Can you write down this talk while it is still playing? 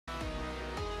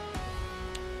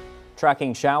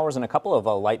Tracking showers and a couple of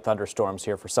light thunderstorms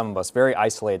here for some of us. Very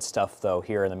isolated stuff, though,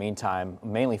 here in the meantime,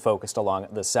 mainly focused along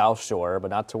the south shore. But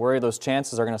not to worry, those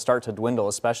chances are going to start to dwindle,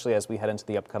 especially as we head into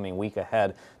the upcoming week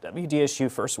ahead.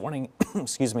 WDSU first warning,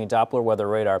 excuse me, Doppler weather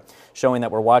radar showing that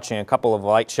we're watching a couple of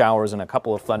light showers and a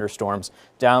couple of thunderstorms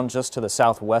down just to the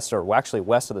southwest, or actually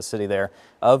west of the city there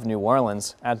of New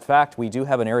Orleans. In fact, we do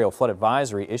have an aerial flood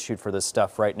advisory issued for this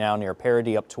stuff right now near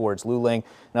Paradis up towards Luling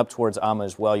and up towards Alma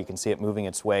as well. You can see it moving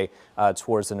its way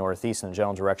towards the northeast in the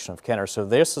general direction of Kenner. So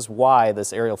this is why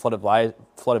this aerial flood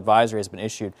advisory has been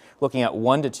issued, looking at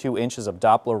 1 to 2 inches of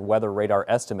Doppler weather radar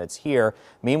estimates here.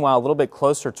 Meanwhile, a little bit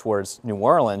closer towards New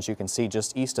Orleans, you can see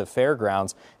just east of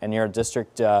Fairgrounds and near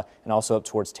District and also up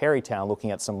towards Terrytown,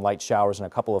 looking at some light showers and a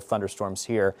couple of thunderstorms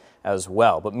here as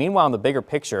well. But meanwhile, in the bigger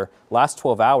picture, last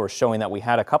 12 hours showing that we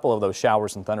had a couple of those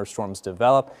showers and thunderstorms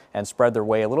develop and spread their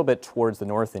way a little bit towards the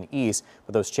north and east,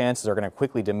 but those chances are going to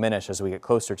quickly diminish as we get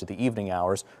closer to the evening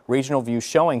hours. Regional view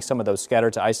showing some of those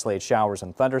scattered to isolated showers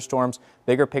and thunderstorms.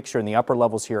 Bigger picture in the upper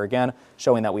levels here again,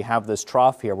 showing that we have this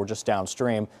trough here. We're just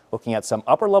downstream looking at some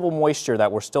upper level moisture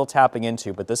that we're still tapping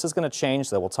into, but this is going to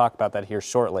change, though. We'll talk about that here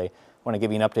shortly. I want to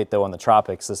give you an update, though, on the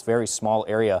tropics. This very small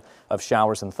area of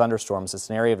showers and thunderstorms,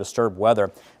 it's an area of disturbed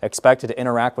weather expected to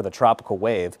interact with a tropical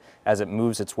wave as it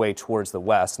moves its way towards the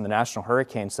west. And the National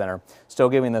Hurricane Center still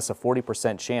giving this a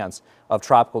 40% chance of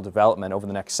tropical development over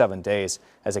the next 7 days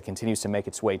as it continues to make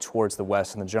its way towards the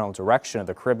west in the general direction of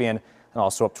the Caribbean and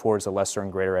also up towards the lesser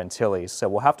and greater Antilles. So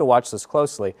we'll have to watch this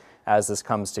closely as this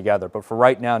comes together. But for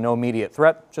right now, no immediate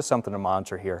threat, just something to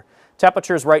monitor here.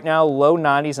 Temperatures right now, low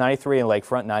 90s, 93 in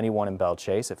Lakefront, 91 in Belle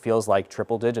Chase. It feels like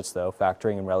triple digits, though,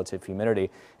 factoring in relative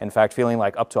humidity. In fact, feeling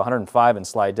like up to 105 in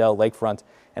Slidell, Lakefront,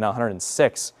 and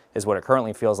 106 is what it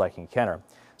currently feels like in Kenner.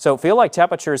 So feel like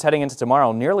temperatures heading into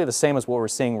tomorrow nearly the same as what we're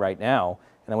seeing right now.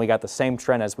 And then we got the same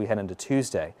trend as we head into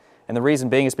Tuesday. And the reason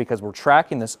being is because we're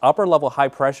tracking this upper level high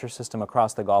pressure system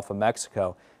across the Gulf of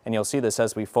Mexico. And you'll see this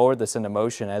as we forward this into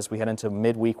motion as we head into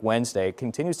midweek Wednesday. It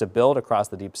continues to build across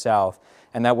the deep south,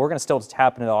 and that we're going to still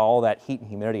tap into all that heat and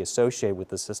humidity associated with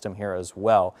the system here as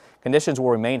well. Conditions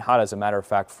will remain hot, as a matter of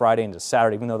fact, Friday into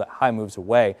Saturday. Even though that high moves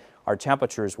away, our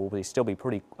temperatures will still be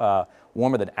pretty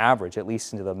warmer than average, at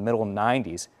least into the middle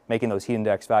 90s, making those heat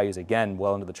index values again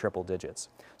well into the triple digits.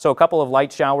 So a couple of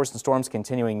light showers and storms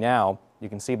continuing now. You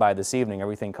can see by this evening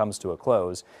everything comes to a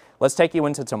close. Let's take you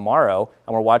into tomorrow,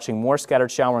 and we're watching more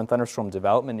scattered shower and thunderstorm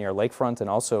development near Lakefront and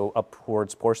also up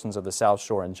towards portions of the South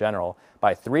Shore in general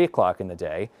by 3 o'clock in the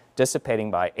day, dissipating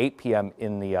by 8 p.m.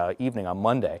 in the evening on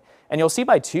Monday. And you'll see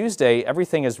by Tuesday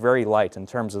everything is very light in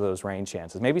terms of those rain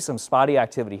chances. Maybe some spotty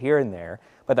activity here and there,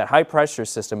 but that high pressure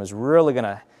system is really going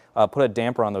to put a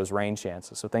damper on those rain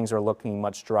chances. So things are looking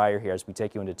much drier here as we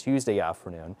take you into Tuesday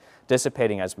afternoon,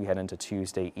 dissipating as we head into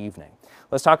Tuesday evening.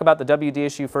 Let's talk about the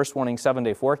WDSU first warning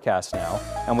 7-day forecast now.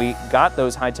 And we got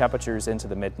those high temperatures into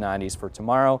the mid-90s for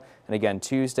tomorrow. And again,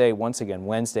 Tuesday, once again,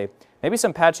 Wednesday. Maybe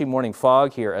some patchy morning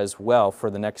fog here as well for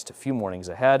the next few mornings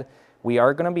ahead. We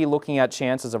are going to be looking at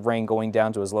chances of rain going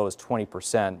down to as low as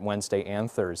 20% Wednesday and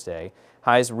Thursday.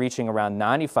 Highs reaching around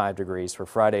 95 degrees for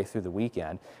Friday through the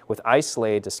weekend, with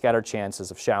isolated to scattered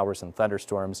chances of showers and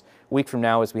thunderstorms. A week from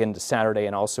now, as we head into Saturday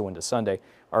and also into Sunday,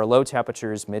 our low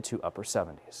temperatures mid to upper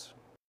 70s.